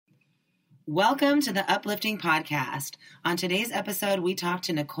Welcome to the Uplifting Podcast. On today's episode, we talk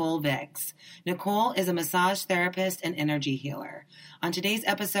to Nichole Vicks. Nichole is a massage therapist and energy healer. On today's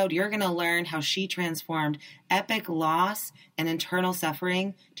episode, you're going to learn how she transformed epic loss and internal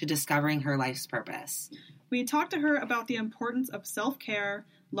suffering to discovering her life's purpose. We talked to her about the importance of self-care,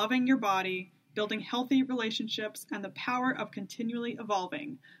 loving your body, building healthy relationships, and the power of continually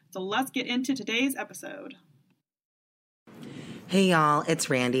evolving. So let's get into today's episode. Hey y'all, it's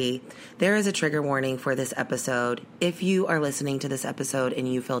Randy. There is a trigger warning for this episode. If you are listening to this episode and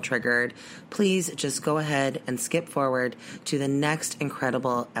you feel triggered, please just go ahead and skip forward to the next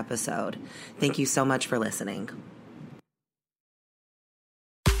incredible episode. Thank you so much for listening.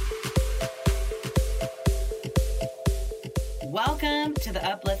 Welcome to the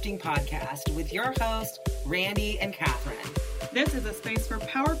Uplifting Podcast with your hosts, Randy and Catherine. This is a space for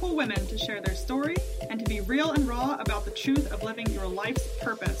powerful women to share their story and to be real and raw about the truth of living your life's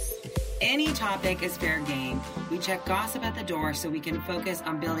purpose. Any topic is fair game. We check gossip at the door so we can focus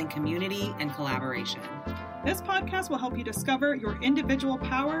on building community and collaboration. This podcast will help you discover your individual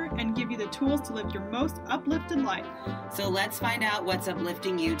power and give you the tools to live your most uplifted life. So let's find out what's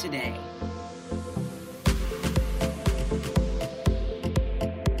uplifting you today.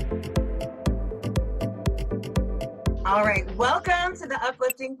 All right, welcome to the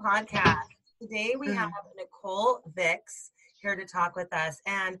Uplifting Podcast. Today we have Nichole Vicks here to talk with us.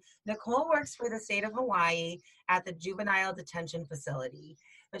 And Nichole works for the state of Hawaii at the Juvenile Detention Facility.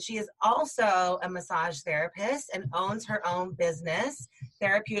 But she is also a massage therapist and owns her own business,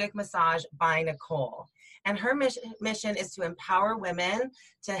 Therapeutic Massage by Nichole. And her mission is to empower women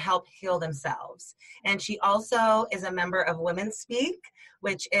to help heal themselves. And she also is a member of Women Speak,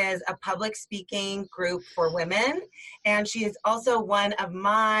 which is a public speaking group for women. And she is also one of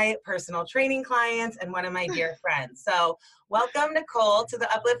my personal training clients and one of my dear friends. So welcome, Nichole, to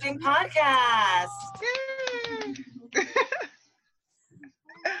the Uplifting Podcast.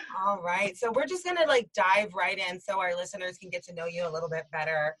 All right. So we're just going to dive right in so our listeners can get to know you a little bit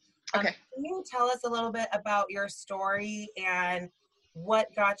better. Okay. Can you tell us a little bit about your story and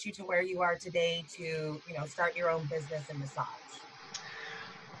what got you to where you are today to, start your own business in massage?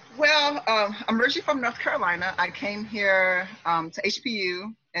 Well, I'm originally from North Carolina. I came here to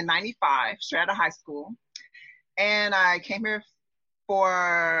HBU in 95, straight out of high school. And I came here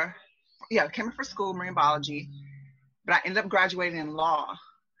for school, marine biology, but I ended up graduating in law.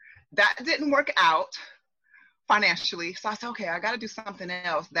 That didn't work out financially. So I said, okay, I got to do something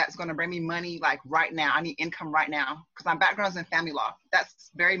else that's going to bring me money right now. I need income right now because my background is in family law.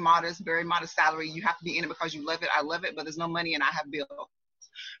 That's very modest salary. You have to be in it because you love it. I love it, but there's no money and I have bills.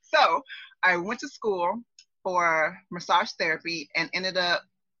 So I went to school for massage therapy and ended up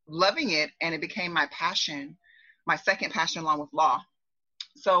loving it. And it became my passion, my second passion along with law.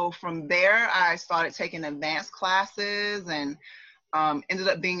 So from there, I started taking advanced classes and ended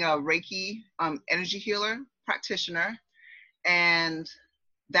up being a Reiki energy healer practitioner. And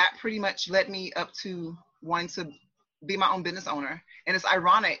that pretty much led me up to wanting to be my own business owner. And it's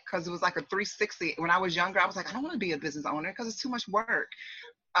ironic because it was like a 360. When I was younger, I was like, I don't want to be a business owner because it's too much work.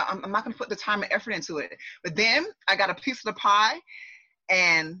 I'm not going to put the time and effort into it. But then I got a piece of the pie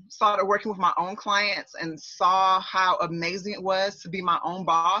and started working with my own clients and saw how amazing it was to be my own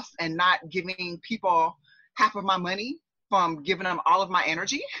boss and not giving people half of my money from giving them all of my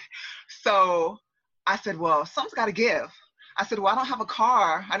energy. So I said, well, something's got to give. I said, well, I don't have a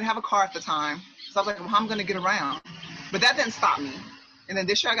car. I didn't have a car at the time. So I was like, well, how am I going to get around? But that didn't stop me. And then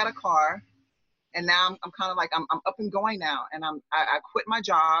this year I got a car. And now I'm kind of I'm up and going now. And I quit my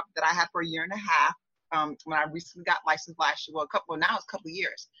job that I had for a year and a half when I recently got licensed last year. Now it's a couple of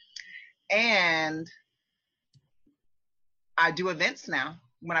years. And I do events now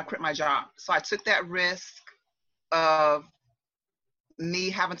when I quit my job. So I took that risk of me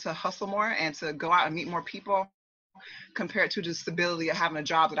having to hustle more and to go out and meet more people compared to the stability of having a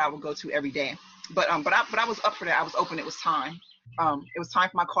job that I would go to every day. But I was up for that. I was open. It was time. It was time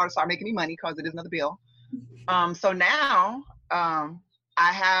for my car to start making me money because it is another bill. So now I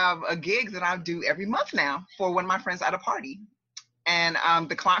have a gig that I do every month now for one of my friends at a party. And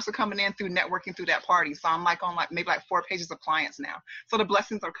the clients are coming in through networking through that party. So I'm on maybe 4 pages of clients now. So the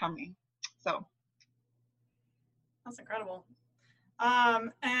blessings are coming. So That's incredible.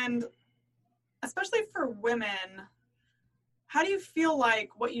 And especially for women, how do you feel like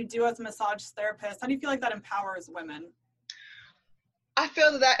what you do as a massage therapist, how do you feel like that empowers women? I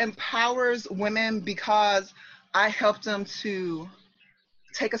feel that empowers women because I help them to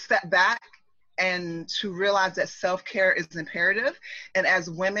take a step back and to realize that self-care is imperative. And as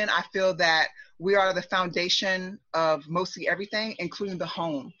women, I feel that we are the foundation of mostly everything, including the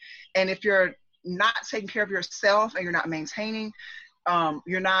home. And if you're not taking care of yourself and you're not maintaining,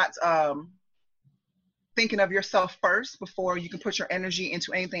 you're not thinking of yourself first before you can put your energy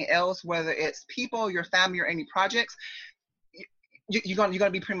into anything else, whether it's people, your family, or any projects, you're going to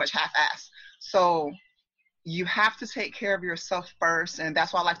be pretty much half-assed. So you have to take care of yourself first, and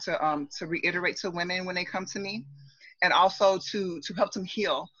that's why I like to reiterate to women when they come to me, and also to help them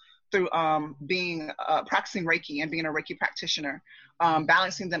heal through practicing Reiki and being a Reiki practitioner,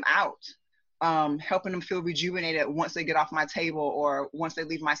 balancing them out, helping them feel rejuvenated once they get off my table or once they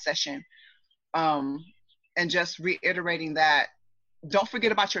leave my session, and just reiterating that don't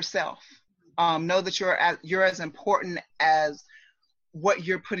forget about yourself. Know that you're as important as what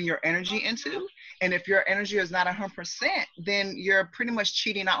you're putting your energy into. And if your energy is not 100%, then you're pretty much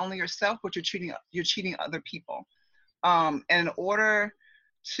cheating not only yourself, but you're cheating other people. And in order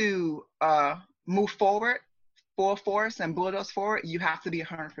to move forward, full force, and bulldoze forward, you have to be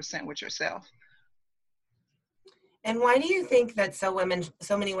 100% with yourself. And why do you think that so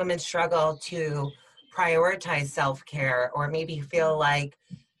many women struggle to prioritize self-care, or maybe feel like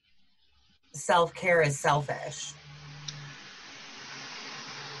self-care is selfish?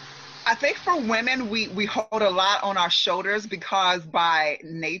 I think for women, we hold a lot on our shoulders because by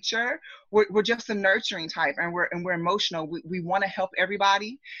nature, we're just a nurturing type, and we're emotional. We want to help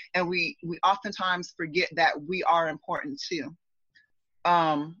everybody, and we oftentimes forget that we are important too.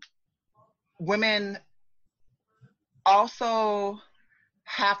 Women also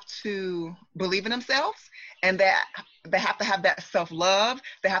have to believe in themselves, and that they have to have that self-love.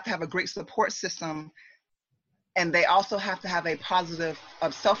 They have to have a great support system, and they also have to have a positive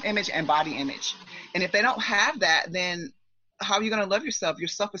self-image and body image. And if they don't have that, then how are you going to love yourself? Your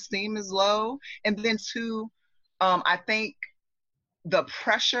self-esteem is low. And then too, I think the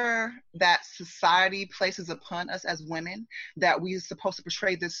pressure that society places upon us as women, that we're supposed to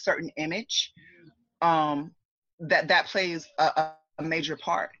portray this certain image, that plays a major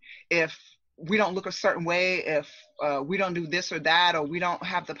part. If we don't look a certain way, if we don't do this or that, or we don't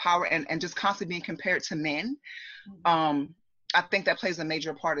have the power, and just constantly being compared to men, I think that plays a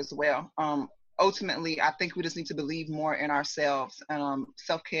major part as well. Ultimately, I think we just need to believe more in ourselves,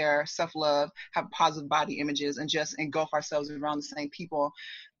 self-care, self-love, have positive body images, and just engulf ourselves around the same people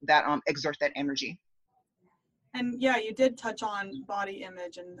that exert that energy. And yeah, you did touch on body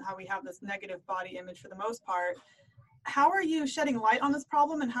image and how we have this negative body image for the most part. How are you shedding light on this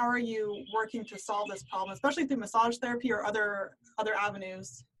problem, and how are you working to solve this problem, especially through massage therapy or other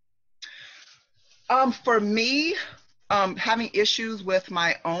avenues? For me, having issues with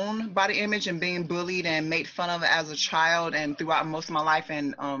my own body image and being bullied and made fun of as a child and throughout most of my life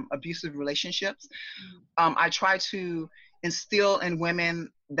in abusive relationships, I try to instill in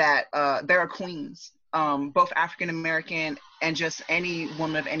women that there are queens, both African American and just any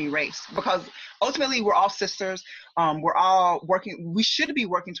woman of any race, because ultimately we're all sisters. We're all working. We should be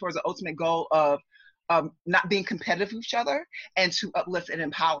working towards the ultimate goal of not being competitive with each other and to uplift and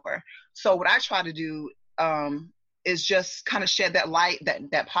empower. So what I try to do is just kind of shed that light,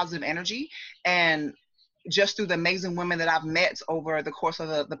 that positive energy, and just through the amazing women that I've met over the course of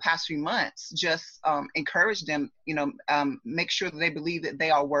the past few months, just encourage them, make sure that they believe that they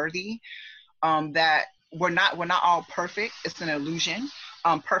are worthy, that we're not all perfect. It's an illusion.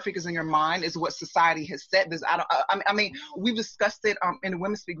 Perfect is in your mind, is what society has said. I mean, we've discussed it in the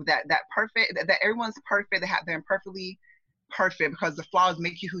Women's Speak, that perfect, that everyone's perfect. They're imperfectly perfect because the flaws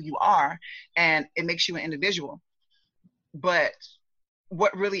make you who you are, and it makes you an individual. But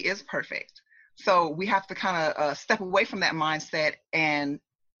what really is perfect? So we have to kind of step away from that mindset and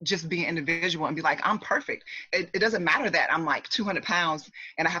just be an individual and be like, I'm perfect. It doesn't matter that I'm like 200 pounds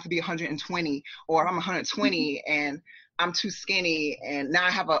and I have to be 120, or I'm 120 and I'm too skinny and now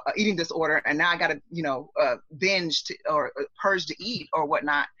I have a eating disorder and now I got to, binge or purge to eat or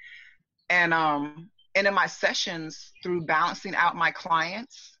whatnot. And in my sessions, through balancing out my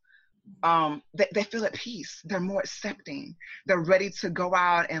clients, they feel at peace. They're more accepting. They're ready to go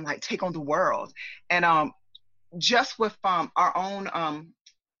out and like take on the world. And just with our own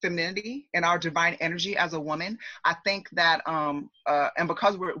femininity and our divine energy as a woman, I think that and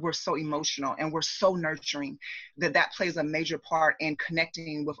because we're so emotional and we're so nurturing, that plays a major part in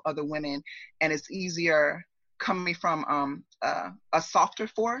connecting with other women. And it's easier coming from a softer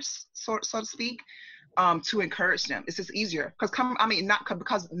force, so to speak, to encourage them. It's just easier not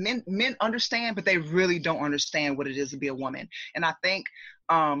because men understand, but they really don't understand what it is to be a woman. And I think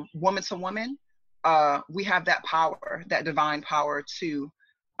woman to woman, we have that power, that divine power to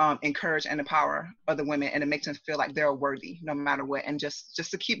encourage and empower other women, and to make them feel like they're worthy no matter what, and just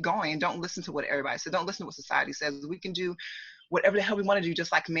to keep going, and don't listen to what everybody says. Don't listen to what society says. We can do whatever the hell we want to do,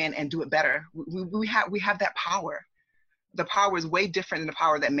 just like men, and do it better. We have that power. The power is way different than the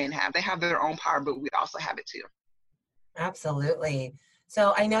power that men have. They have their own power, but we also have it too. Absolutely.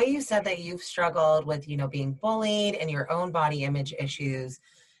 So I know you said that you've struggled with, being bullied and your own body image issues.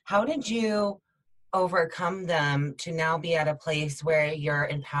 How did you overcome them to now be at a place where you're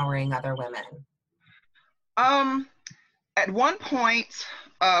empowering other women? At one point,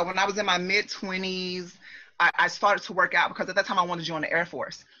 when I was in my mid-20s, I started to work out, because at that time I wanted to join the Air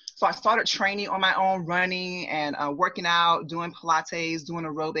Force. So I started training on my own, running and working out, doing Pilates, doing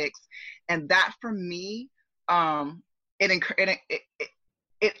aerobics. And that for me,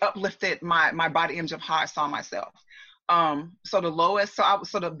 it uplifted my body image of how I saw myself. So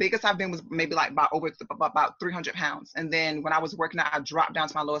the biggest I've been was maybe like about 300 pounds. And then when I was working out, I dropped down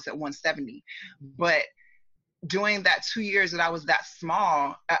to my lowest at 170. But during that 2 years that I was that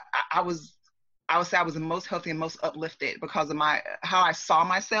small, I would say I was the most healthy and most uplifted because of how I saw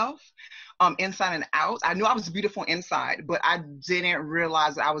myself, inside and out. I knew I was beautiful inside, but I didn't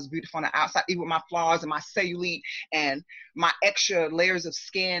realize that I was beautiful on the outside, even with my flaws and my cellulite and my extra layers of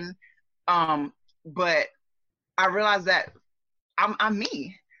skin. But I realized that I'm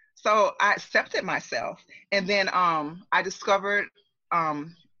me. So I accepted myself. And then I discovered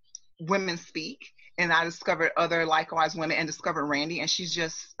Women Speak. And I discovered other likewise women, and discovered Randy, and she's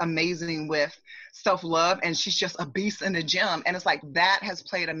just amazing with self-love, and she's just a beast in the gym. And it's like that has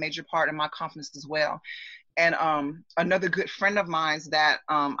played a major part in my confidence as well. And another good friend of mine that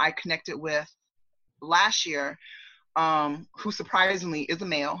I connected with last year, who surprisingly is a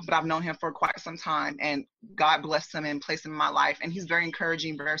male, but I've known him for quite some time, and God blessed him and placed him in my life. And he's very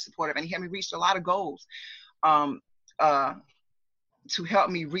encouraging, very supportive, and he helped me reach a lot of goals. To help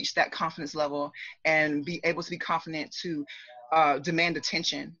me reach that confidence level and be able to be confident to demand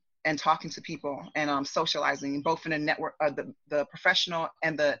attention and talking to people and socializing, both in the network, the professional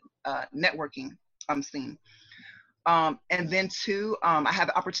and the networking scene. And then too, I had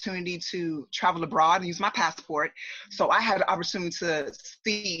the opportunity to travel abroad and use my passport. So I had the opportunity to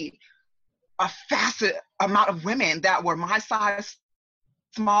see a vast amount of women that were my size,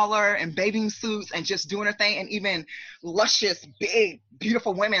 smaller, and bathing suits and just doing their thing, and even luscious, big,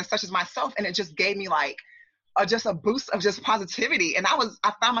 beautiful women such as myself. And it just gave me like just a boost of just positivity. And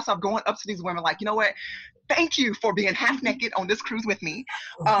I found myself going up to these women like, you know what? Thank you for being half naked on this cruise with me.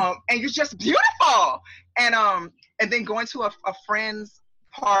 And you're just beautiful. And then going to a friend's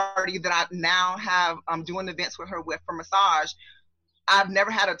party that I now have, doing events with her for massage. I've never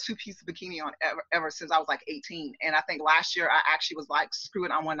had a two-piece bikini on ever since I was like 18. And I think last year I actually was like, screw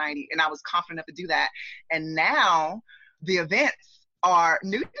it, I'm 190. And I was confident enough to do that. And now the events are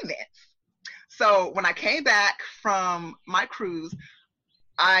nude events. So when I came back from my cruise,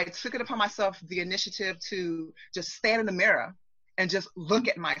 I took it upon myself, the initiative to just stand in the mirror and just look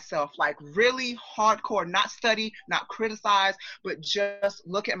at myself, like really hardcore, not study, not criticize, but just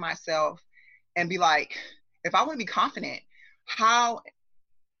look at myself and be like, if I want to be confident, how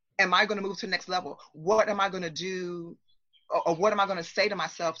am I going to move to the next level? What am I going to do, or what am I going to say to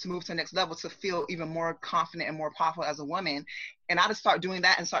myself to move to the next level, to feel even more confident and more powerful as a woman? And I just start doing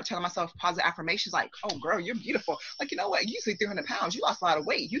that and start telling myself positive affirmations like, oh girl, you're beautiful. Like, you know what? You usually 300 pounds. You lost a lot of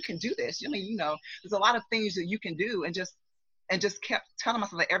weight. You can do this. I mean, there's a lot of things that you can do, and just kept telling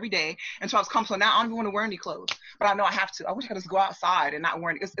myself that every day until I was comfortable. Now I don't even want to wear any clothes, but I know I have to. I wish I could just go outside and not wear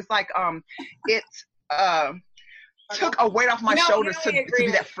any. It's like, took a weight off my shoulders to be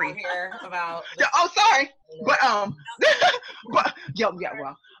that free. Here about sorry, but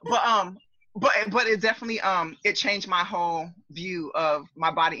but it definitely it changed my whole view of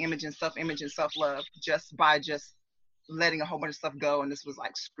my body image and self-love just by just letting a whole bunch of stuff go, and this was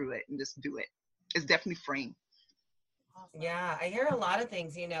like, screw it and just do it. It's definitely freeing. Yeah, I hear a lot of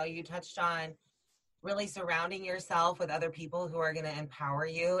things. You touched on really surrounding yourself with other people who are going to empower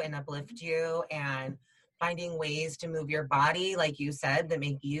you and uplift you, and finding ways to move your body, like you said, that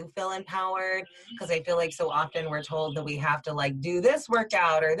make you feel empowered. Because I feel like so often we're told that we have to like do this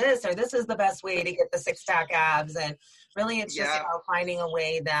workout or this is the best way to get the six-pack abs. And really it's just about finding a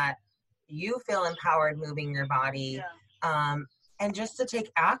way that you feel empowered moving your body. And just to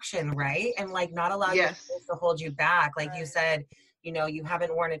take action, right? And like not allow your feelings to hold you back. Like you said, you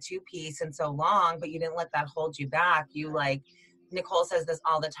haven't worn a two-piece in so long, but you didn't let that hold you back. You like, Nichole says this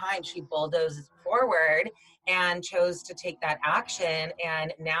all the time, she bulldozed forward and chose to take that action,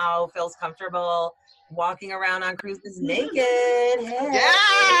 and now feels comfortable walking around on cruises naked. Hey.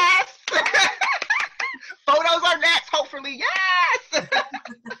 Yes! Photos are next, hopefully. Yes!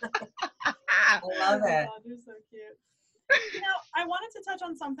 love it. You're so cute. I wanted to touch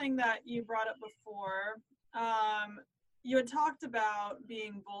on something that you brought up before. You had talked about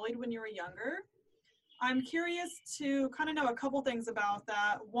being bullied when you were younger. I'm curious to kind of know a couple things about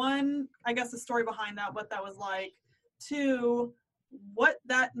that. One, I guess the story behind that, what that was like. Two, what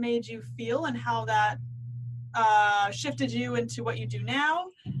that made you feel and how that shifted you into what you do now.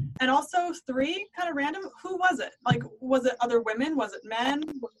 And also three, kind of random, who was it? Like, was it other women? Was it men?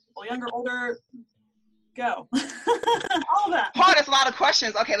 Was it people younger, older? Go. All of that. Oh, that's a lot of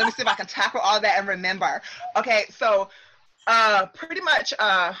questions. Okay, let me see if I can tackle all that and remember. Okay, so pretty much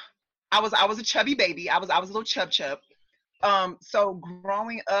I was a chubby baby. I was a little chub. So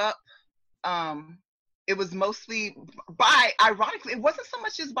growing up, it was mostly ironically, it wasn't so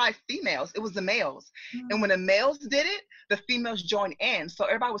much just by females, it was the males. And when the males did it, the females joined in. So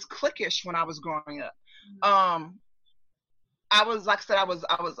everybody was cliquish when I was growing up. I was, like I said, I was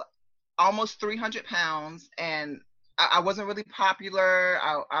almost 300 pounds, and I wasn't really popular.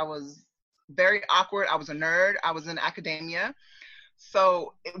 I was very awkward. I was a nerd. I was in academia.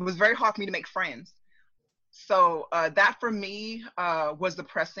 So it was very hard for me to make friends. So that for me was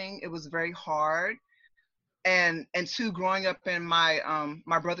depressing. It was very hard. And two, growing up in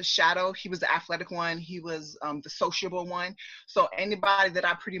my brother's shadow, he was the athletic one. He was the sociable one. So anybody that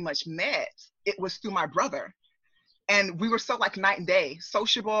I pretty much met, it was through my brother. And we were so like night and day,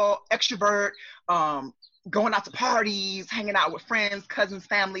 sociable, extrovert, going out to parties, hanging out with friends, cousins,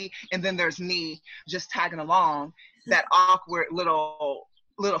 family. And then there's me just tagging along, that awkward little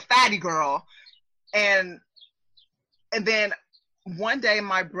fatty girl. And then one day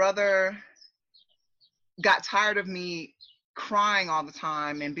my brother got tired of me crying all the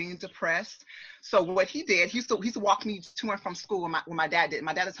time and being depressed. So what he did, he used to walk me to and from school when my dad did.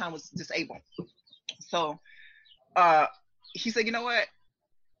 My dad at the time was disabled. So he said, you know what?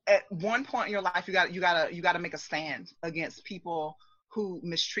 At one point in your life, you gotta make a stand against people who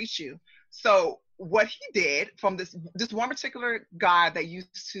mistreat you. So what he did, from this one particular guy that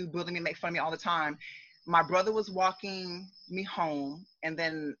used to bully me and make fun of me all the time, my brother was walking me home, and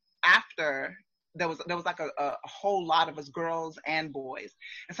then after, there was like a whole lot of us, girls and boys.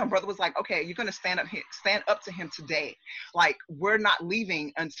 And some brother was like, okay, you're gonna stand up to him today. Like, we're not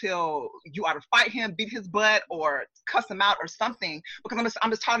leaving until you either fight him, beat his butt, or cuss him out or something, because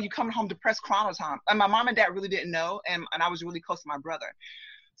I'm just tired of you coming home depressed, crying all the time. And my mom and dad really didn't know, and I was really close to my brother.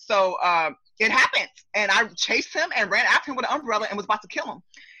 So it happened, and I chased him and ran after him with an umbrella and was about to kill him.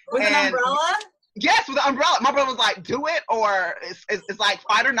 With an umbrella? Yes, with an umbrella. My brother was like, do it, or it's like,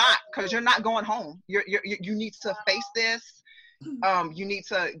 fight or not, because you're not going home. You need to face this. You need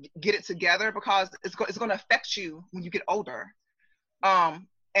to get it together, because it's going to affect you when you get older. And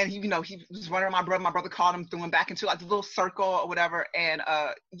he was running around my brother. My brother caught him, threw him back into like the little circle or whatever. And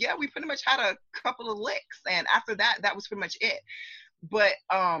yeah, we pretty much had a couple of licks. And after that, that was pretty much it. But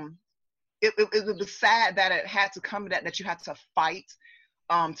it was sad that it had to come to that you had to fight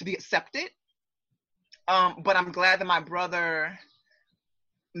to be accepted. But I'm glad that my brother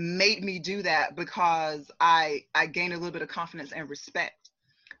made me do that, because I gained a little bit of confidence and respect.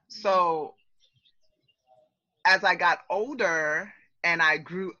 So as I got older and I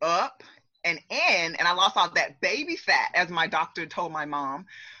grew up and I lost all that baby fat, as my doctor told my mom,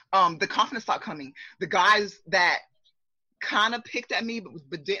 the confidence started coming. The guys that kind of picked at me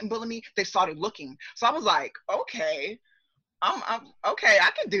but didn't bully me, they started looking. So I was like, okay, I'm okay,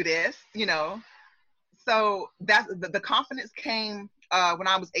 I can do this, So that the confidence came when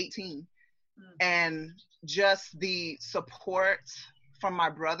I was 18, and just the support from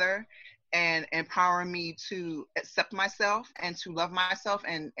my brother and empowering me to accept myself and to love myself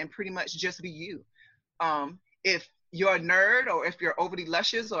and pretty much just be you. If you're a nerd, or if you're overly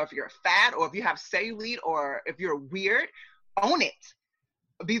luscious, or if you're fat, or if you have cellulite, or if you're weird, own it.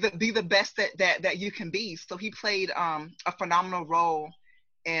 Be the best that you can be. So he played a phenomenal role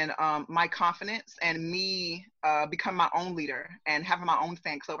in my confidence and me become my own leader and having my own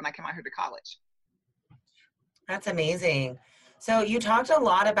fan club when I came out here to college. That's amazing. So you talked a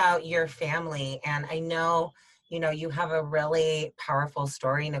lot about your family, and I know, you have a really powerful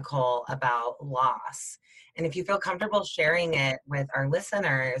story, Nichole, about loss. And if you feel comfortable sharing it with our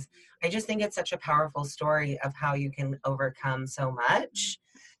listeners, I just think it's such a powerful story of how you can overcome so much.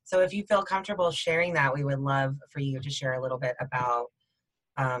 So if you feel comfortable sharing that, we would love for you to share a little bit about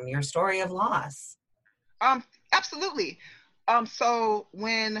your story of loss. Absolutely. So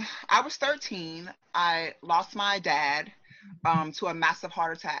when I was 13, I lost my dad to a massive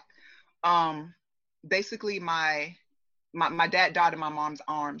heart attack. Basically, my dad died in my mom's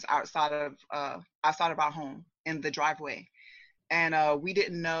arms outside of our home in the driveway. And we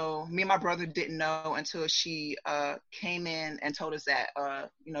didn't know, me and my brother didn't know until she came in and told us that,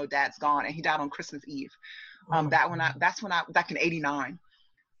 Dad's gone, and he died on Christmas Eve. Back in '89.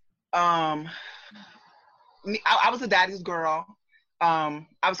 I was a daddy's girl.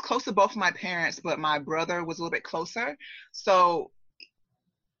 I was close to both of my parents, but my brother was a little bit closer. So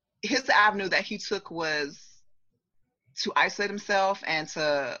his avenue that he took was to isolate himself and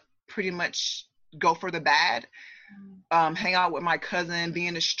to pretty much go for the bad. Hang out with my cousin, be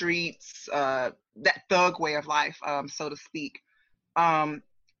in the streets, that thug way of life, so to speak.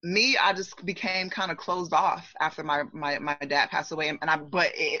 Me, I just became kind of closed off after my dad passed away,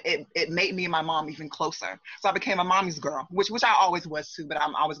 but it made me and my mom even closer. So I became a mommy's girl, which I always was too, but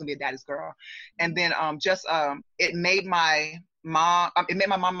I'm always gonna be a daddy's girl. And then it made my mom and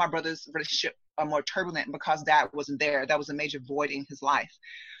my brother's relationship more turbulent because dad wasn't there. That was a major void in his life.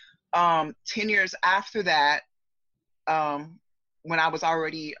 10 years after that, when I was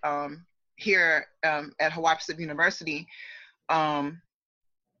already here at Hawaii Pacific University,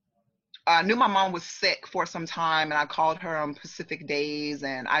 I knew my mom was sick for some time, and I called her on Pacific days,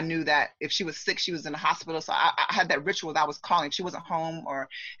 and I knew that if she was sick, she was in the hospital. So I had that ritual that I was calling. If she wasn't home or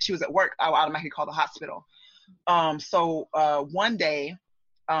she was at work, I would automatically call the hospital. So one day,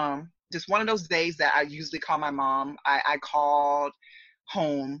 just one of those days that I usually call my mom, I called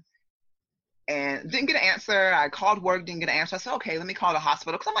home and didn't get an answer. I called work, didn't get an answer. I said, okay, let me call the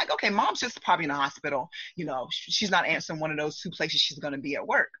hospital. Because I'm like, okay, mom's just probably in the hospital. She's not answering one of those two places she's going to be at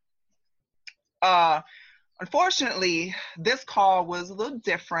work. Unfortunately, this call was a little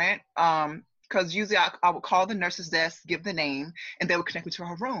different because usually I would call the nurse's desk, give the name, and they would connect me to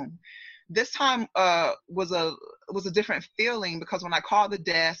her room. This time was a different feeling because when I called the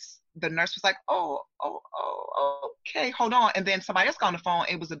desk, the nurse was like, oh, okay, hold on. And then somebody else got on the phone.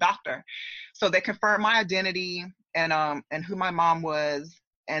 It was a doctor. So they confirmed my identity and who my mom was.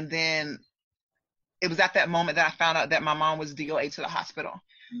 And then it was at that moment that I found out that my mom was DOA to the hospital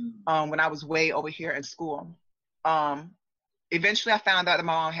when I was way over here in school. Eventually I found out that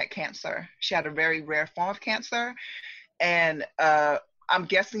my mom had cancer. She had a very rare form of cancer. And I'm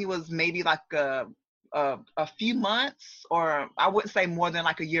guessing it was maybe like a few months, or I wouldn't say more than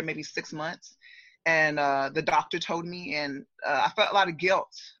like a year, maybe 6 months. And the doctor told me, and I felt a lot of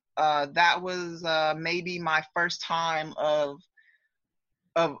guilt. That was maybe my first time of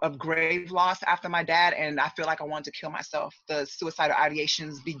grave loss after my dad, and I feel like I wanted to kill myself. The suicidal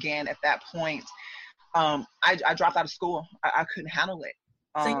ideations began at that point. I dropped out of school. I couldn't handle it.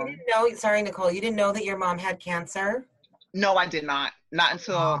 So you didn't know, sorry, Nichole, you didn't know that your mom had cancer? No, I did not. Not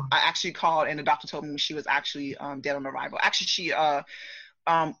until I actually called and the doctor told me she was actually dead on arrival. Actually, she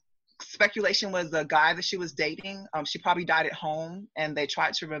speculation was the guy that she was dating. She probably died at home and they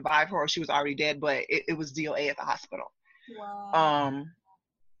tried to revive her, or she was already dead, but it was DOA at the hospital. Wow.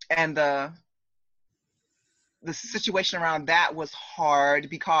 And the situation around that was hard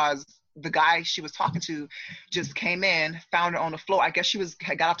because the guy she was talking to just came in, found her on the floor. I guess she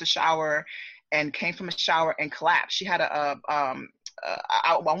got off the shower and came from a shower and collapsed. She had I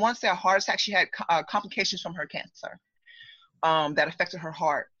want to say a heart attack. She had complications from her cancer that affected her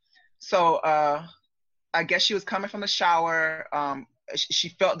heart. So I guess she was coming from the shower. She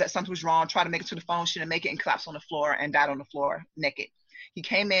felt that something was wrong, tried to make it to the phone. She didn't make it and collapsed on the floor and died on the floor naked. He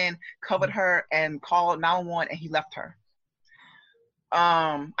came in, covered her, and called 911, and he left her.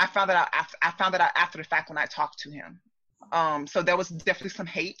 I found that out after the fact when I talked to him. So there was definitely some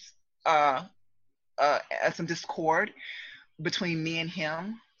hate, some discord between me and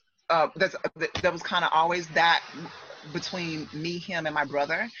him. There was kind of always that between me, him, and my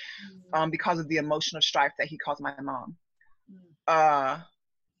brother, because of the emotional strife that he caused my mom.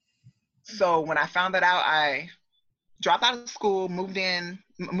 So when I found that out, I dropped out of school, moved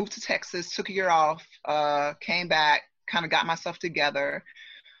to Texas, took a year off, came back, kind of got myself together,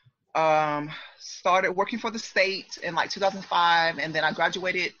 started working for the state in like 2005, and then I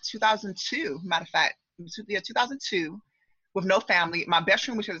graduated 2002. Matter of fact, 2002, with no family. My best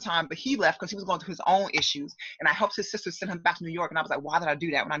friend was here at the time, but he left because he was going through his own issues, and I helped his sister send him back to New York, and I was like, why did I do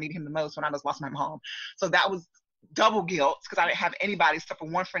that when I needed him the most, when I just lost my mom? So that was double guilt because I didn't have anybody except for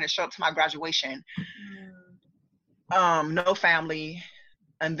one friend that showed up to my graduation. No family.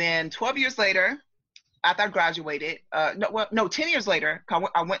 And then 12 years later, after I graduated, 10 years later, I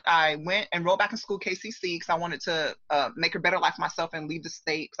went and enrolled back in school, KCC, because I wanted to make a better life for myself and leave the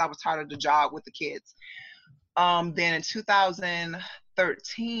state because I was tired of the job with the kids. Then in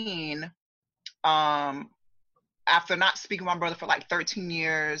 2013, after not speaking to my brother for like 13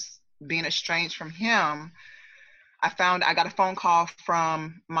 years, being estranged from him, I got a phone call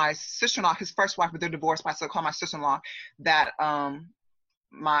from my sister-in-law, his first wife, but they're divorced, but I still call my sister-in-law, that I'm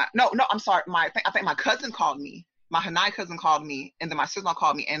sorry, I think my cousin called me. My Hanai cousin called me, and then my sister-in-law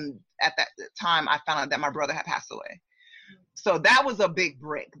called me, and at that time I found out that my brother had passed away. So that was a big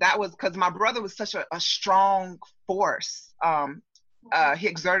break. That was because my brother was such a strong force. He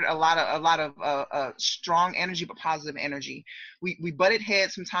exerted a lot of strong energy, but positive energy. We butted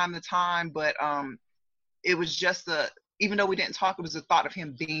heads from time to time, but it was just even though we didn't talk, it was the thought of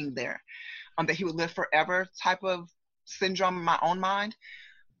him being there, that he would live forever type of syndrome in my own mind.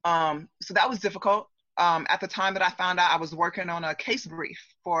 So that was difficult. At the time that I found out, I was working on a case brief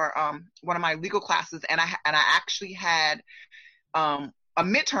for one of my legal classes, and I actually had a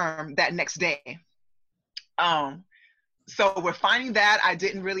midterm that next day. So we're finding that I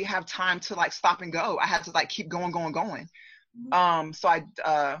didn't really have time to like stop and go. I had to like keep going. So I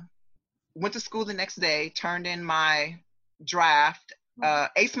went to school the next day, turned in my draft,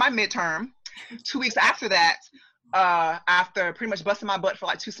 aced my midterm. 2 weeks after that, after pretty much busting my butt for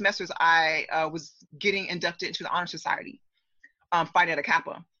like 2 semesters, I was getting inducted into the Honor Society, Phi Beta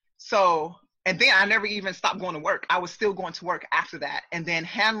Kappa. So, and then I never even stopped going to work. I was still going to work after that. And then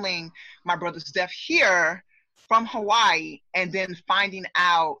handling my brother's death here from Hawaii, and then finding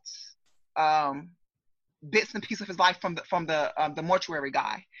out bits and pieces of his life from the mortuary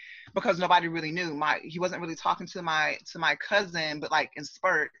guy, because nobody really knew. He wasn't really talking to my cousin, but like in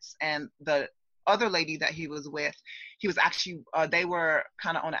spurts. And the other lady that he was with, he was actually they were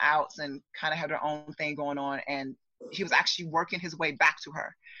kind of on the outs and kind of had their own thing going on, and he was actually working his way back to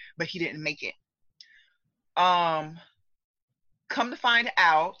her, but he didn't make it. Come to find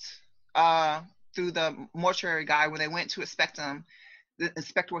out, through the mortuary guy, when they went to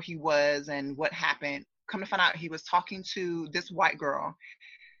inspect where he was and what happened, come to find out he was talking to this white girl,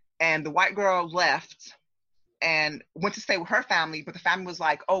 and the white girl left and went to stay with her family, but the family was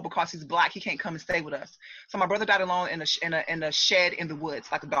like, oh, because he's Black, he can't come and stay with us. So my brother died alone in a shed in the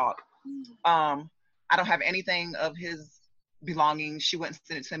woods, like a dog. I don't have anything of his belongings. She wouldn't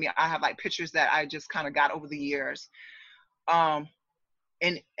send it to me. I have like pictures that I just kind of got over the years. And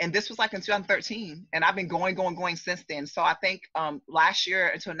this was like in 2013, and I've been going since then. So I think last year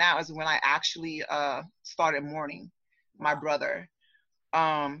until now is when I actually started mourning my brother.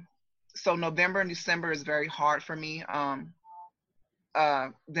 So November and December is very hard for me.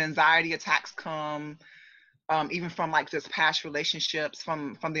 The anxiety attacks come even from like just past relationships,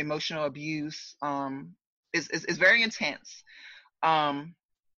 from the emotional abuse. Is very intense.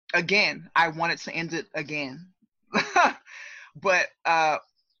 Again, I wanted to end it again. But I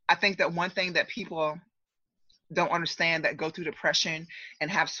think that one thing that people don't understand that go through depression and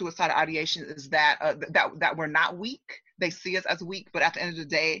have suicidal ideation is that that we're not weak. They see us as weak, but at the end of the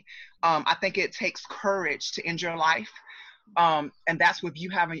day, I think it takes courage to end your life. And that's with you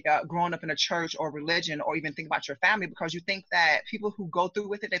having grown up in a church or religion, or even think about your family, because you think that people who go through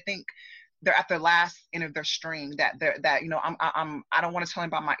with it, they think they're at the last end of their string, that I don't want to tell them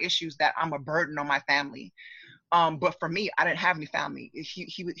about my issues, that I'm a burden on my family. But for me, I didn't have any family.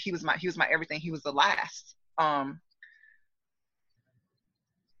 He was my everything. He was the last. And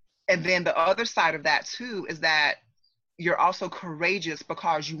then the other side of that too is that you're also courageous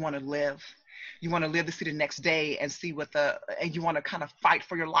because you want to live. You want to live to see the next day and see and you want to kind of fight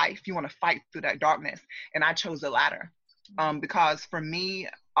for your life. You want to fight through that darkness. And I chose the latter. Because for me,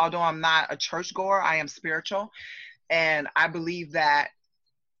 although I'm not a churchgoer, I am spiritual. And I believe that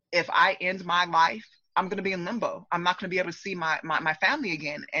if I end my life, I'm going to be in limbo. I'm not going to be able to see my family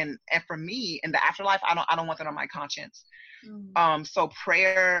again. And for me, in the afterlife, I don't want that on my conscience. So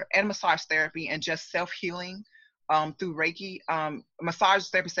prayer and massage therapy and just self-healing through Reiki, massage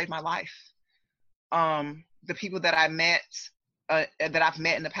therapy saved my life. The people that I've met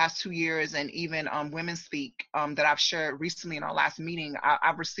in the past 2 years, and even Women Speak that I've shared recently in our last meeting,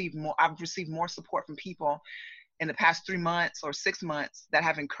 I've received more support from people in the past 3 months or 6 months that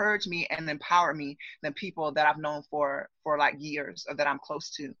have encouraged me and empowered me than people that I've known for like years, or that I'm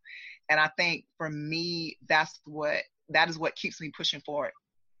close to. And I think for me, that is what keeps me pushing forward,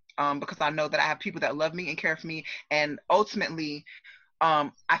 because I know that I have people that love me and care for me. And ultimately,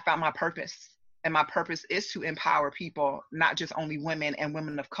 I found my purpose. And my purpose is to empower people, not just only women and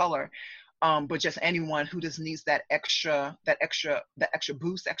women of color, but just anyone who just needs that extra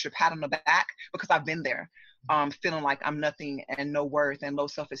boost, extra pat on the back, because I've been there, feeling like I'm nothing and no worth and low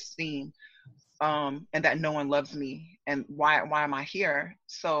self-esteem, and that no one loves me. And why am I here?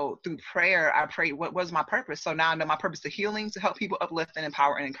 So through prayer, I prayed, what was my purpose? So now I know my purpose is healing, to help people uplift and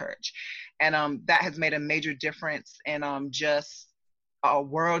empower and encourage. And that has made a major difference in just a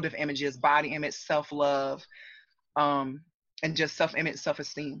world of images, body image, self-love, and just self-image,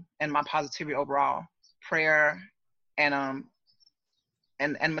 self-esteem, and my positivity overall. Prayer and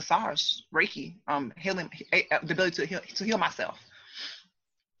and massage, Reiki, healing, the ability to heal myself.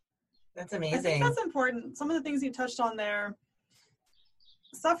 That's I think amazing. that's important. Some of the things you touched on there,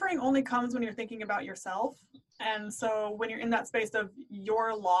 suffering only comes when you're thinking about yourself. And so when you're in that space of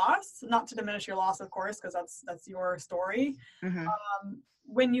your loss, not to diminish your loss, of course, because that's your story. Mm-hmm.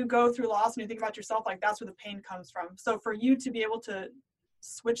 When you go through loss and you think about yourself, like that's where the pain comes from. So for you to be able to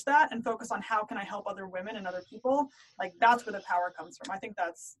switch that and focus on how can I help other women and other people, like that's where the power comes from. I think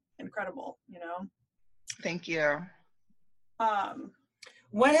that's incredible, you know? Thank you.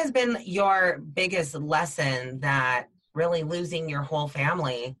 What has been your biggest lesson that really losing your whole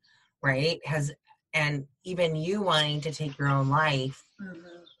family, right, and even you wanting to take your own life,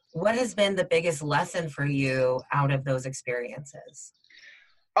 what has been the biggest lesson for you out of those experiences?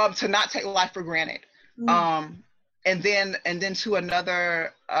 To not take life for granted. And then to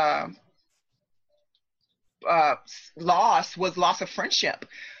another loss of friendship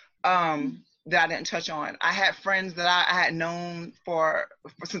that I didn't touch on. I had friends that I had known for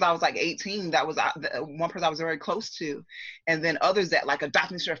since I was like 18. That was one person I was very close to, and then others that like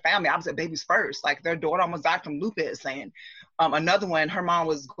adopted me to their family. I was at babies first. Like their daughter almost died from lupus, and another one, her mom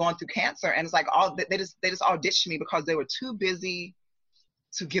was going through cancer, and it's like they just all ditched me because they were too busy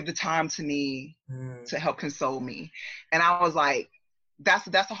to give the time to me to help console me. And I was like, that's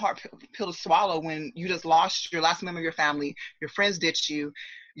a hard pill to swallow when you just lost your last member of your family, your friends ditched you,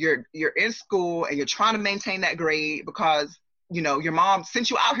 you're in school and you're trying to maintain that grade because you know your mom sent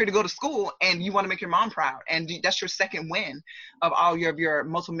you out here to go to school and you want to make your mom proud, and that's your second win of all your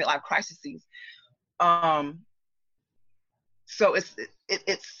multiple midlife crises. So it's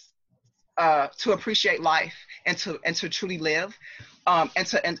to appreciate life and to truly live, and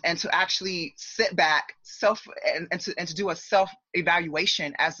to actually sit back and to do a self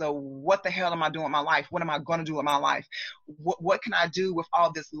evaluation as a what the hell am I doing with my life? What am I going to do with my life? What can I do with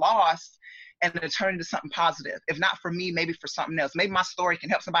all this loss and to turn into something positive? If not for me, maybe for something else. Maybe my story can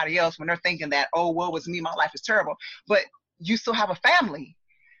help somebody else when they're thinking that, oh, woe is me, my life is terrible. But you still have a family.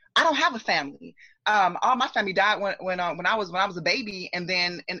 I don't have a family. All my family died when I was a baby, and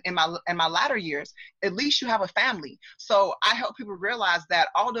then in my latter years. At least you have a family. So I help people realize that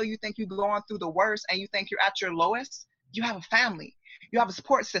although you think you're going through the worst and you think you're at your lowest, you have a family. You have a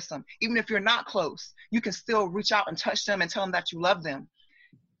support system. Even if you're not close, you can still reach out and touch them and tell them that you love them.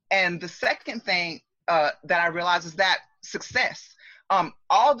 And the second thing that I realized is that success.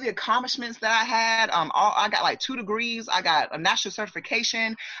 All the accomplishments that I had, I got like 2 degrees. I got a national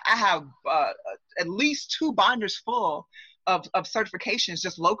certification. I have at least 2 binders full of certifications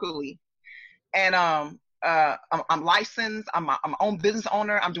just locally. And I'm licensed. I'm my own business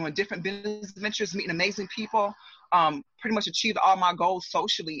owner. I'm doing different business ventures, meeting amazing people. Pretty much achieved all my goals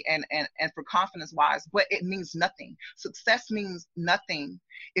socially and for confidence wise, but it means nothing. Success means nothing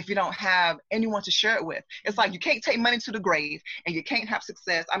if you don't have anyone to share it with. It's like you can't take money to the grave and you can't have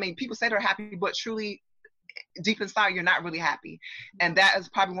success. I mean, people say they're happy, but truly deep inside, you're not really happy. And that is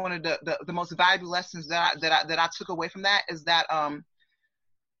probably one of the most valuable lessons that I took away from that is that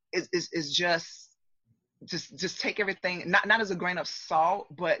is just take everything not as a grain of salt,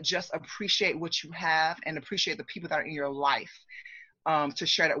 but just appreciate what you have and appreciate the people that are in your life to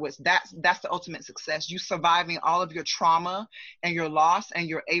share that with. That's the ultimate success. You surviving all of your trauma and your loss, and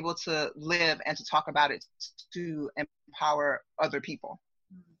you're able to live and to talk about it to empower other people.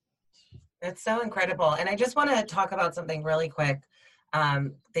 That's so incredible. And I just want to talk about something really quick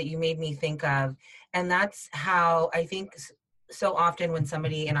that you made me think of, and that's how I think so often when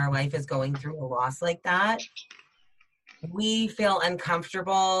somebody in our life is going through a loss like that, we feel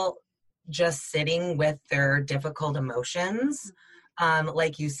uncomfortable just sitting with their difficult emotions.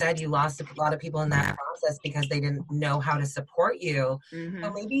 Like you said, you lost a lot of people in that process because they didn't know how to support you. Mm-hmm.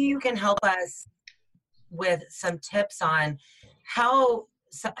 So maybe you can help us with some tips on how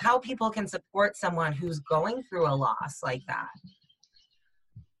people can support someone who's going through a loss like that.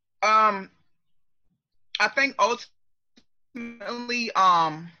 I think ultimately,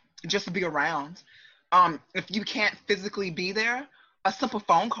 just to be around. If you can't physically be there, a simple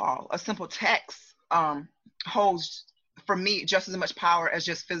phone call, a simple text holds for me just as much power as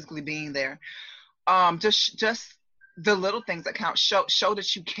just physically being there. Just the little things that count. Show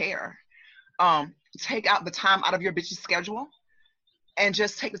that you care. Take out the time out of your busy schedule and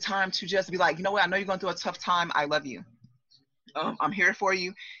just take the time to just be like, you know what, I know you're going through a tough time. I love you. I'm here for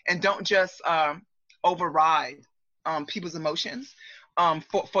you. And don't just override people's emotions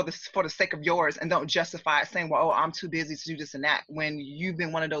for the sake of yours, and don't justify it saying, well, oh, I'm too busy to do this and that, when you've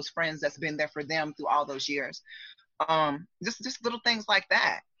been one of those friends that's been there for them through all those years. Just little things like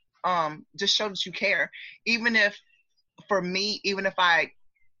that. Just show that you care. Even if, for me, even if I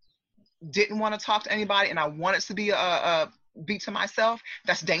didn't want to talk to anybody and I wanted to be to myself,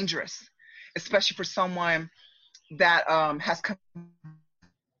 that's dangerous, especially for someone that has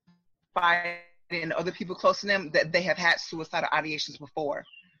confided in other people close to them that they have had suicidal ideations before.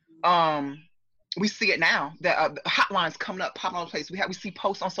 We see it now. The hotlines coming up, popping all the place. We see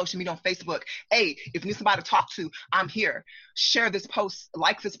posts on social media, on Facebook. Hey, if you need somebody to talk to, I'm here. Share this post,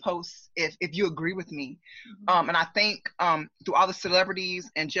 like this post if you agree with me. And I think through all the celebrities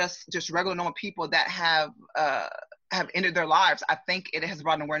and just regular normal people that have ended their lives, I think it has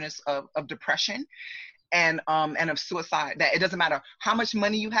brought an awareness of depression and of suicide. That it doesn't matter how much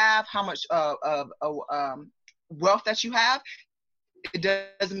money you have, how much wealth that you have. It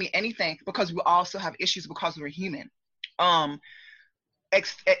doesn't mean anything because we also have issues because we're human.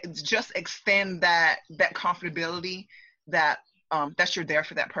 Just extend that comfortability that you're there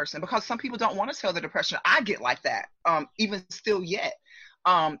for that person, because some people don't want to tell their depression. I get like that, even still yet,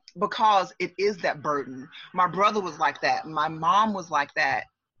 because it is that burden. My brother was like that. My mom was like that.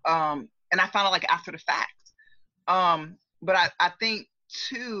 And I found out like after the fact. But I think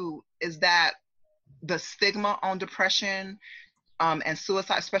too is that the stigma on depression and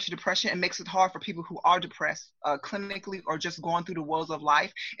suicide, especially depression, it makes it hard for people who are depressed clinically or just going through the woes of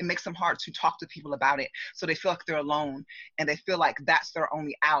life. It makes them hard to talk to people about it. So they feel like they're alone and they feel like that's their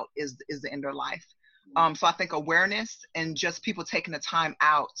only out is the end of their life. So I think awareness and just people taking the time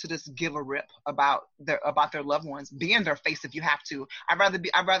out to just give a rip about their loved ones, be in their face if you have to. I'd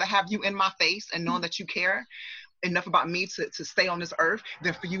rather have you in my face and knowing that you care enough about me to stay on this earth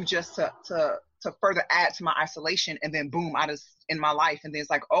than for you just to further add to my isolation, and then boom, I just in my life, and then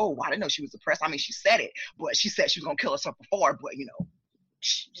it's like, oh, I didn't know she was depressed. I mean, she said it, but she said she was gonna kill herself before, but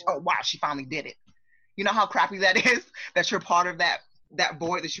oh wow, she finally did it. You know how crappy that is, that you're part of that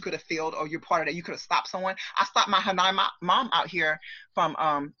void that you could have filled, or you're part of that. You could have stopped someone. I stopped my mom out here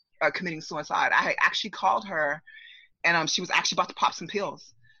from committing suicide. I had actually called her, and she was actually about to pop some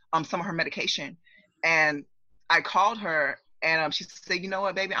pills, some of her medication, and I called her, and she said, you know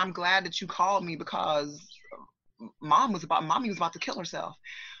what, baby, I'm glad that you called me because mommy was about to kill herself.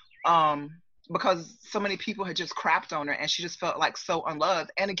 Because so many people had just crapped on her and she just felt like so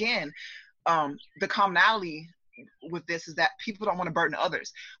unloved. And again, the commonality with this is that people don't want to burden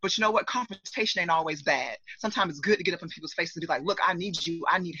others. But you know what? Confrontation ain't always bad. Sometimes it's good to get up in people's faces and be like, look, I need you.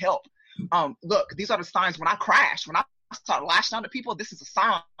 I need help. Look, these are the signs when I crash, when I start lashing out at people, this is a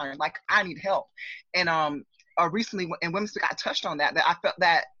sign, like I need help. And recently in Women's Speak, I touched on that I felt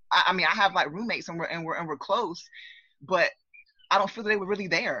that, I mean, I have like roommates and we're close, but I don't feel that they were really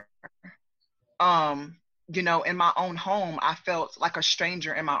there. In my own home, I felt like a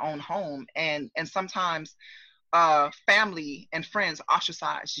stranger in my own home. And sometimes family and friends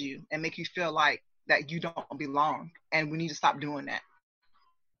ostracize you and make you feel like that you don't belong. And we need to stop doing that.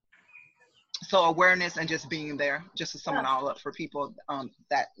 So awareness and just being there, just to sum it all up for people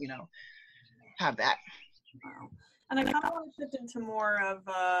that, have that. Wow. And I kind of want to shift into more of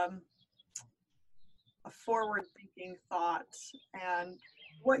a forward-thinking thought and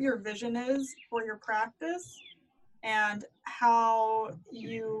what your vision is for your practice and how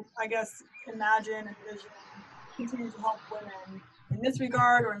you, I guess, imagine and envision continue to help women in this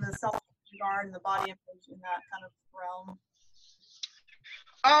regard or in the self regard and the body image in that kind of realm.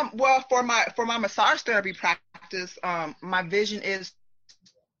 Well, for my massage therapy practice, my vision is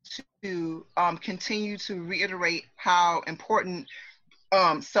to continue to reiterate how important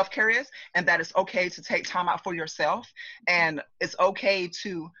self-care is, and that it's okay to take time out for yourself, and it's okay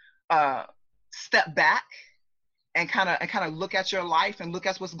to step back and kind of look at your life and look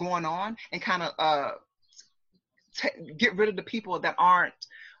at what's going on and kind of get rid of the people that aren't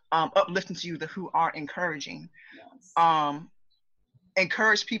uplifting to you, who aren't encouraging. Yes.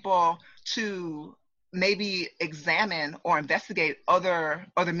 Encourage people to maybe examine or investigate other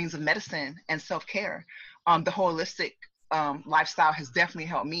means of medicine and self-care. The holistic lifestyle has definitely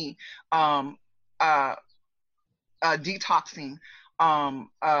helped me. Detoxing,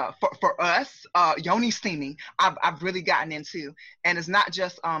 for us, yoni steaming, I've really gotten into, and it's not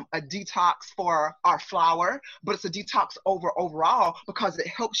just a detox for our flower, but it's a detox overall, because it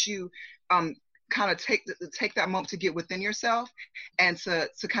helps you kind of take that moment to get within yourself and to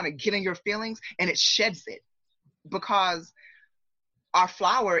kind of get in your feelings, and it sheds it, because our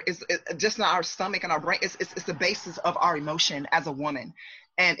flower is just not our stomach and our brain. It's the basis of our emotion as a woman.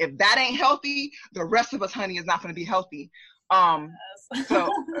 And if that ain't healthy, the rest of us, honey, is not going to be healthy. Yes. So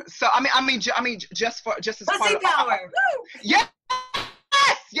I mean, just as pussy part power. Yes,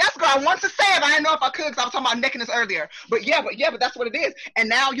 yes, girl. I want to say it. I didn't know if I could because I was talking about nakedness earlier. But that's what it is. And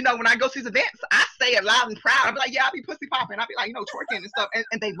now, when I go to these events, I say it loud and proud. I'll be like, yeah, I'll be pussy popping. I'll be like, twerking and stuff.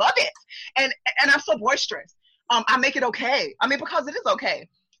 And they love it. And I'm so boisterous. I make it okay. I mean, because it is okay.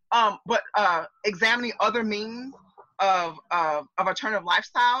 But examining other means of alternative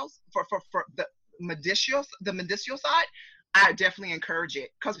lifestyles for the medicinal side, I definitely encourage it,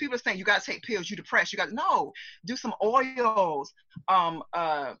 because people are saying you got to take pills, you're depressed, you got no, do some oils,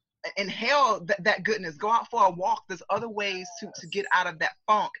 inhale that goodness, go out for a walk. There's other ways to get out of that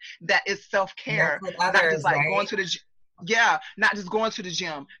funk that is self-care, not just like going to the not just going to the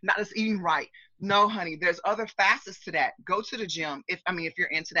gym, not just eating right. No, honey, there's other facets to that. Go to the gym if you're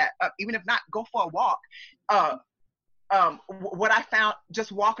into that. Even if not, go for a walk. What I found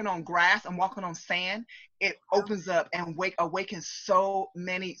just walking on grass and walking on sand, it opens up and awakens so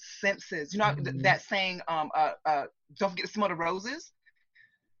many senses. That saying, don't forget to smell the roses.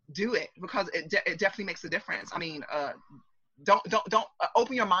 Do it, because it definitely makes a difference. I mean, don't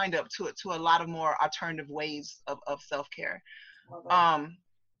open your mind up to a lot of more alternative ways of self-care.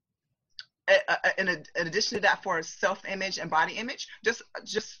 In addition to that, for self-image and body image, just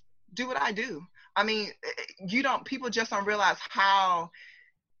do what I do. I mean, people just don't realize how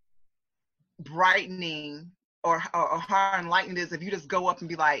brightening or how enlightening it is if you just go up and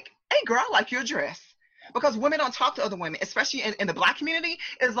be like, hey girl, I like your dress. Because women don't talk to other women, especially in the Black community.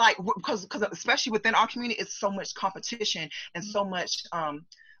 Is like, because especially within our community, it's so much competition and so much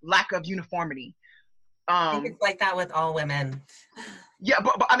lack of uniformity. I think it's like that with all women. Yeah,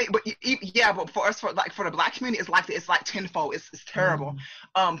 but for us, for the Black community, it's like tenfold. It's terrible.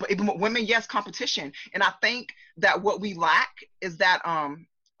 But even with women, yes, competition. And I think that what we lack is that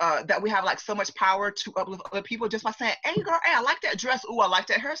that we have like so much power to uplift other people just by saying, hey girl, hey, I like that dress. Ooh, I like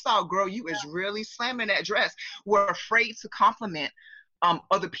that hairstyle. Girl, you is really slamming that dress. We're afraid to compliment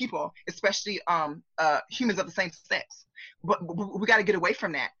other people, especially humans of the same sex. But we got to get away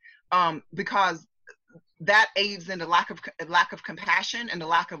from that, because that aids in the lack of compassion and the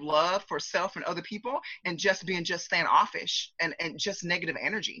lack of love for self and other people, and just standoffish and just negative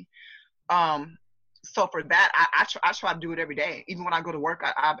energy. So for that, I try to do it every day. Even when I go to work,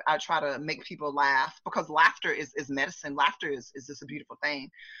 I try to make people laugh, because laughter is medicine. Laughter is just a beautiful thing.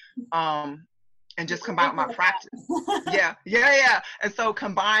 And just combine with my practice. Yeah. And so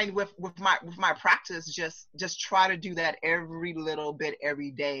combined with my practice, just try to do that every little bit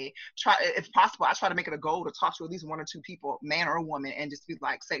every day. Try, if possible, I try to make it a goal to talk to at least one or two people, man or woman, and just be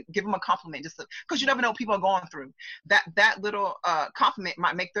like, give them a compliment, just because you never know what people are going through. That little compliment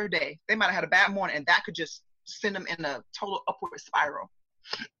might make their day. They might have had a bad morning, and that could just send them in a total upward spiral.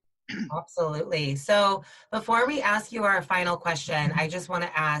 Absolutely. So before we ask you our final question, I just want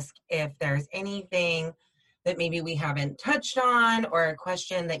to ask if there's anything that maybe we haven't touched on, or a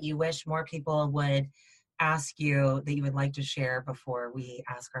question that you wish more people would ask you that you would like to share before we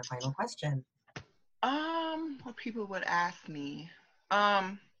ask our final question. What people would ask me.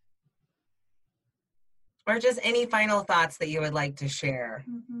 Or just any final thoughts that you would like to share.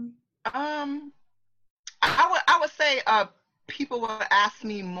 I would say people will ask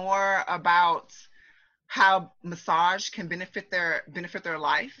me more about how massage can benefit their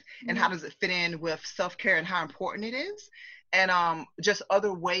life, and how does it fit in with self-care and how important it is, and just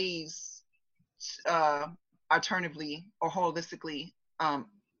other ways, alternatively or holistically,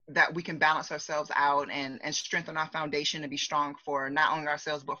 that we can balance ourselves out and strengthen our foundation and be strong for not only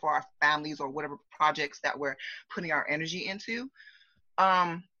ourselves but for our families or whatever projects that we're putting our energy into.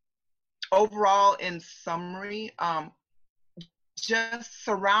 Overall, in summary, just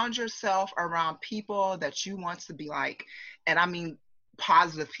surround yourself around people that you want to be like, and I mean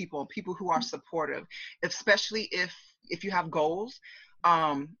positive people who are supportive, especially if you have goals,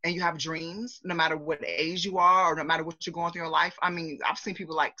 and you have dreams, no matter what age you are or no matter what you're going through in your life. I mean, I've seen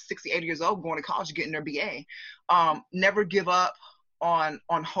people like 60, 80 years old going to college, getting their BA. Never give up on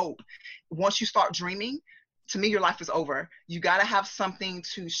hope. Once you start dreaming, to me, your life is over. You got to have something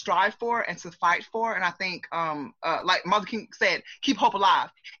to strive for and to fight for. And I think, like Mother King said, keep hope alive.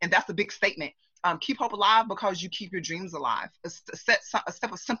 And that's a big statement. Keep hope alive, because you keep your dreams alive. Set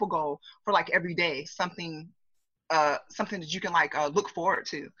a simple goal for like every day, something that you can like look forward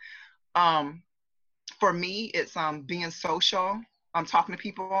to. For me, it's being social, talking to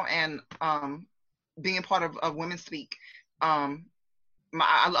people, and being part of Women Speak.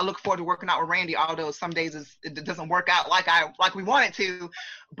 I look forward to working out with Randy, although some days it doesn't work out like we want it to.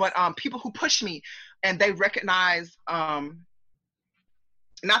 But people who push me, and they recognize not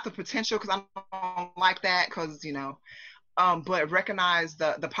the potential, because I don't like that, because but recognize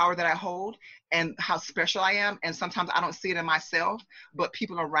the power that I hold and how special I am. And sometimes I don't see it in myself, but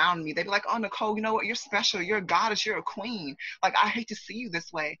people around me, they be like, oh, Nichole, you know what? You're special. You're a goddess. You're a queen. Like, I hate to see you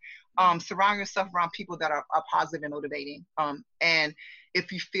this way. Surround yourself around people that are positive and motivating. And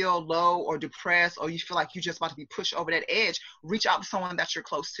if you feel low or depressed, or you feel like you're just about to be pushed over that edge, reach out to someone that you're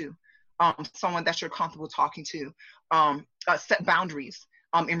close to, someone that you're comfortable talking to. Set boundaries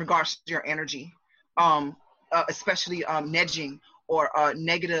in regards to your energy. Especially nedging or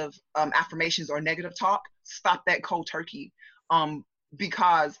negative affirmations or negative talk. Stop that cold turkey,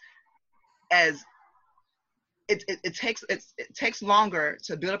 because as it takes longer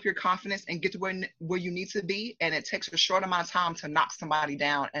to build up your confidence and get to where you need to be, and it takes a short amount of time to knock somebody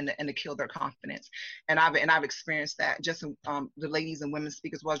down and to kill their confidence. And I've experienced that. Just the ladies and women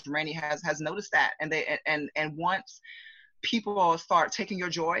speak as well as Randy has noticed that, and once people start taking your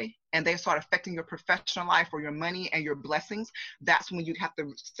joy and they start affecting your professional life or your money and your blessings, that's when you have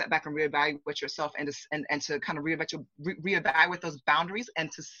to step back and reevaluate yourself and to kind of reevaluate those boundaries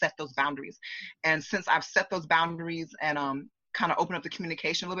and to set those boundaries. And since I've set those boundaries and kind of open up the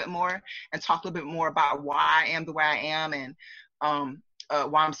communication a little bit more and talk a little bit more about why I am the way I am, and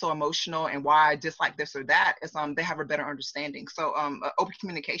why I'm so emotional and why I dislike this or that, is they have a better understanding. So open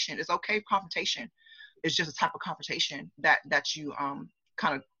communication is okay. Confrontation is just a type of confrontation that you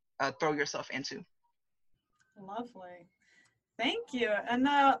kind of throw yourself into. Lovely. Thank you. And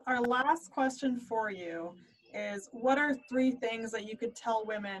our last question for you is, what are 3 things that you could tell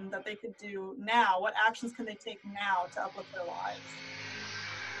women that they could do now? What actions can they take now to uplift their lives?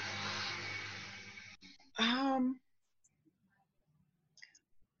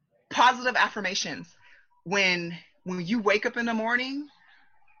 Positive affirmations. When you wake up in the morning,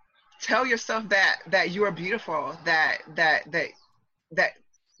 tell yourself that you are beautiful, that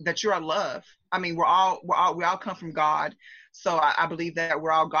you are loved. I mean, we all come from God. So I believe that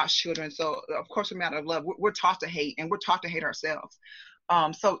we're all God's children. So of course we're made out of love. We're taught to hate, and we're taught to hate ourselves.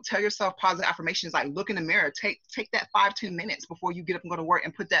 So tell yourself positive affirmations, like look in the mirror, take that 5-10 minutes before you get up and go to work,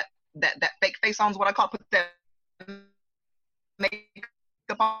 and put that fake face on, is what I call, put that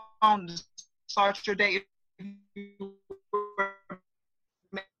makeup on to start your day.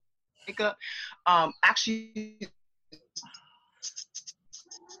 Makeup, actually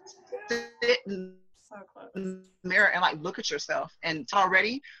sit in the mirror and like look at yourself and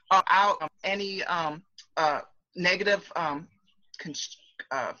already out any negative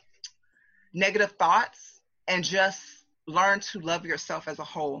negative thoughts, and just learn to love yourself as a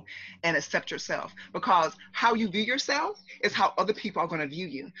whole and accept yourself, because how you view yourself is how other people are going to view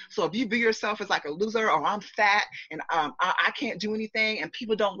you. So if you view yourself as like a loser, or I'm fat and I can't do anything and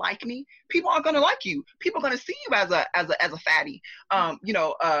people don't like me, people aren't going to like you. People are going to see you as a fatty.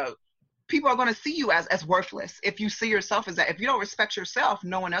 People are going to see you as worthless. If you see yourself as that, if you don't respect yourself,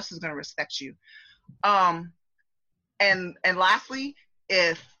 no one else is going to respect you. And lastly,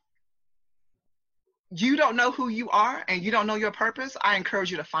 if you don't know who you are and you don't know your purpose, I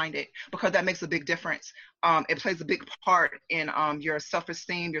encourage you to find it, because that makes a big difference. It plays a big part in your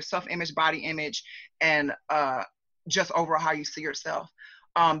self-esteem, your self-image, body image, and just overall how you see yourself.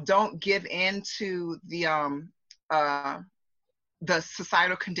 Don't give in to the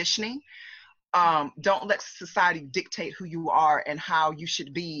societal conditioning. Don't let society dictate who you are and how you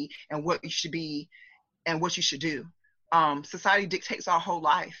should be and what you should be and what you should do. Society dictates our whole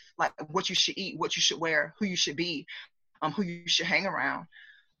life, like what you should eat, what you should wear, who you should be, who you should hang around.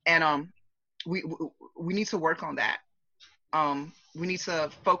 And we need to work on that. We need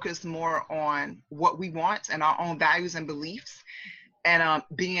to focus more on what we want and our own values and beliefs, and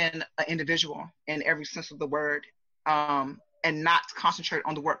being an individual in every sense of the word, and not concentrate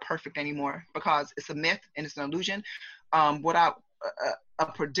on the word perfect anymore, because it's a myth and it's an illusion. Without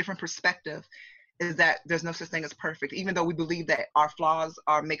a different perspective, is that there's no such thing as perfect, even though we believe that our flaws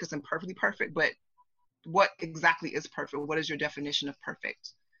make us imperfectly perfect. But what exactly is perfect? What is your definition of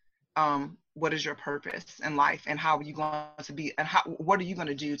perfect? What is your purpose in life, and how are you going to be, and what are you going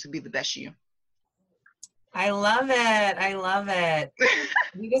to do to be the best you? I love it. I love it.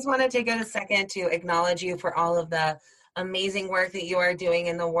 We just want to take a second to acknowledge you for all of the amazing work that you are doing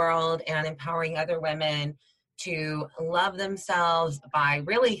in the world and empowering other women to love themselves by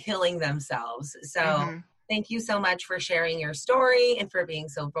really healing themselves. So thank you so much for sharing your story and for being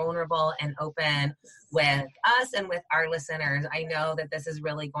so vulnerable and open with us and with our listeners. I know that this is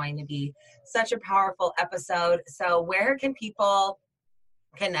really going to be such a powerful episode. So where can people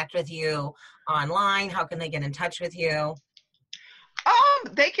connect with you online? How can they get in touch with you?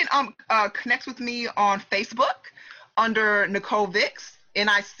 They can connect with me on Facebook under Nichole Vicks.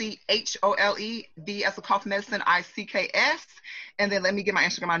 Nichole, V as a cough medicine, ICKS. And then let me get my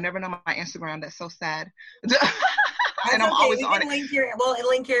Instagram. I never know my Instagram. That's so sad. And I'm always on it. We'll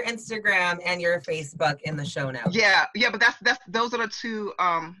link your Instagram and your Facebook in the show notes. Yeah, but those are the two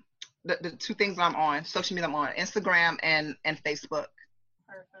the two things I'm on, social media I'm on, Instagram and Facebook.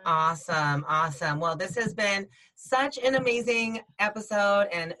 Perfect. Awesome. Well, this has been such an amazing episode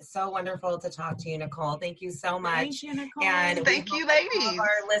and so wonderful to talk to you, Nichole. Thank you so much. Thank you, Nichole. And thank you, ladies.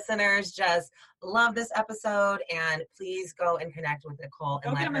 Our listeners just love this episode, and please go and connect with Nichole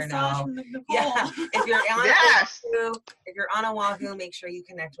and let her know. Yeah, if you're on if you're on Oahu, make sure you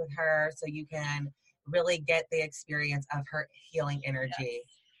connect with her so you can really get the experience of her healing energy. Yes.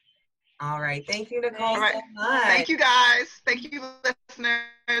 All right. Thank you, Nichole, so much. Thank you, guys. Thank you,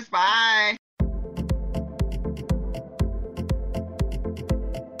 listeners. Bye.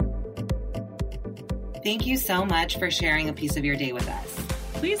 Thank you so much for sharing a piece of your day with us.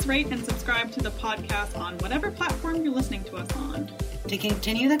 Please rate and subscribe to the podcast on whatever platform you're listening to us on. To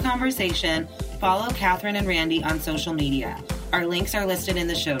continue the conversation, follow Catherine and Randy on social media. Our links are listed in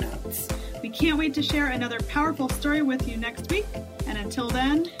the show notes. We can't wait to share another powerful story with you next week. And until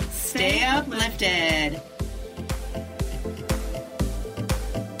then, stay uplifted.